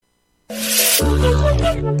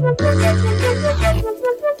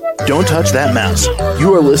Don't touch that mouse.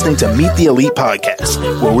 You are listening to Meet the Elite Podcast,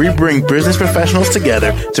 where we bring business professionals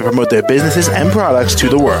together to promote their businesses and products to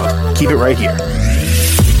the world. Keep it right here.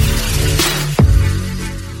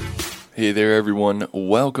 Hey there, everyone.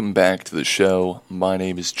 Welcome back to the show. My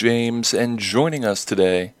name is James, and joining us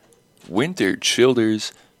today, Wynter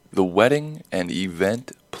Childers, the wedding and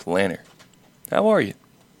event planner. How are you?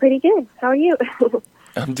 Pretty good. How are you?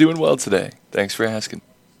 I'm doing well today. Thanks for asking.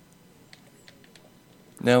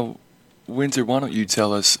 Now, Wynter, why don't you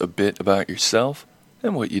tell us a bit about yourself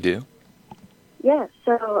and what you do? Yeah,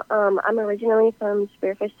 so I'm originally from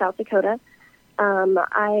Spearfish, South Dakota.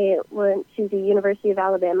 I went to the University of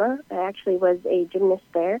Alabama. I actually was a gymnast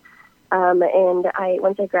there. And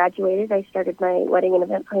once I graduated, I started my wedding and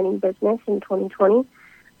event planning business in 2020.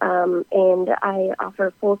 And I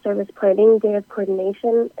offer full-service planning, day of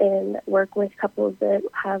coordination, and work with couples that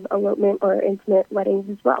have elopement or intimate weddings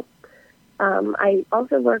as well. I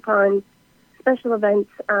also work on special events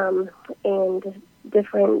and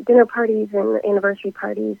different dinner parties and anniversary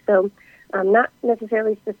parties. So not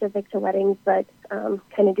necessarily specific to weddings, but kind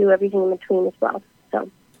of do everything in between as well. So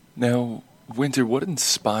now, Wynter, what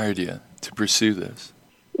inspired you to pursue this?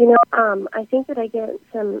 I think that I get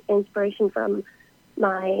some inspiration from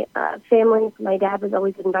my family. My dad was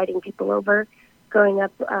always inviting people over. Growing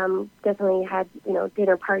up, definitely had,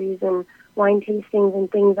 dinner parties and wine tastings and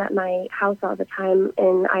things at my house all the time.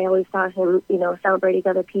 And I always saw him, celebrating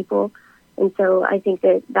other people. And so I think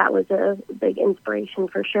that was a big inspiration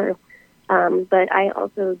for sure. But I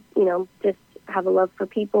also, just have a love for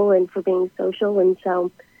people and for being social. And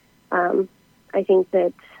so I think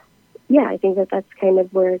that that's kind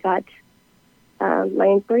of where I got my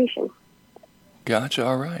inspiration. Gotcha.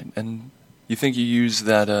 All right. And you think you use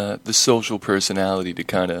that the social personality to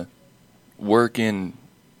kind of work in,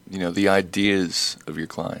 the ideas of your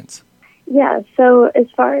clients? Yeah. So as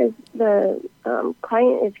far as the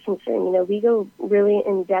client is concerned, we go really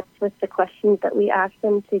in depth with the questions that we ask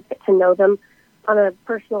them to get to know them on a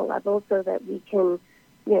personal level, so that we can,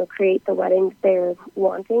 create the wedding they're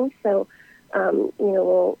wanting. So,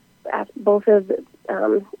 we'll ask both of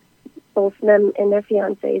them and their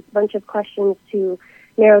fiancés a bunch of questions to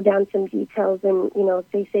narrow down some details. And,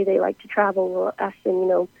 if they say they like to travel, we'll ask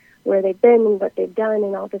them, where they've been and what they've done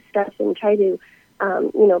and all this stuff, and try to,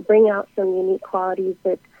 bring out some unique qualities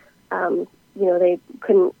that, they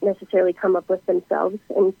couldn't necessarily come up with themselves.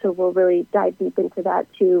 And so we'll really dive deep into that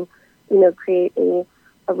to, create a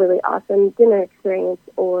really awesome dinner experience,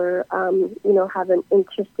 or, have an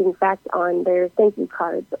interesting fact on their thank you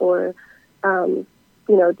cards, or,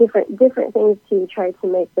 different things to try to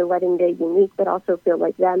make the wedding day unique, but also feel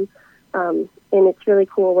like them. And it's really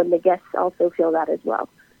cool when the guests also feel that as well.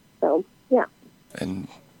 So, yeah. And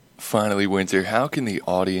finally, Wynter, how can the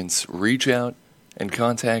audience reach out and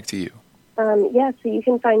contact you? So you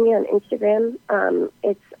can find me on Instagram.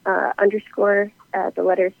 It's _ the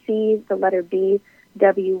letter C, the letter B,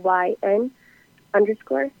 WYN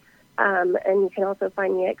 _. And you can also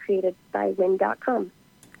find me at createdbywyn.com.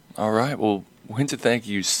 All right. Well, Wynter, thank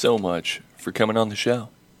you so much for coming on the show.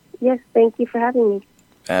 Yes, thank you for having me.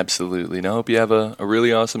 Absolutely. And I hope you have a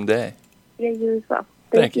really awesome day. Yeah, you as well.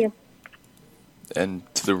 Thank you. And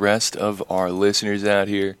to the rest of our listeners out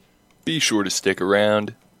here, be sure to stick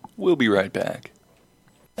around. We'll be right back.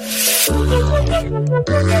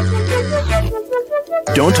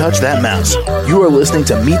 Don't touch that mouse. You are listening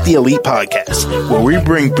to Meet the Elite Podcast, where we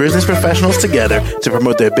bring business professionals together to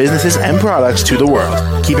promote their businesses and products to the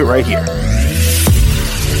world. Keep it right here.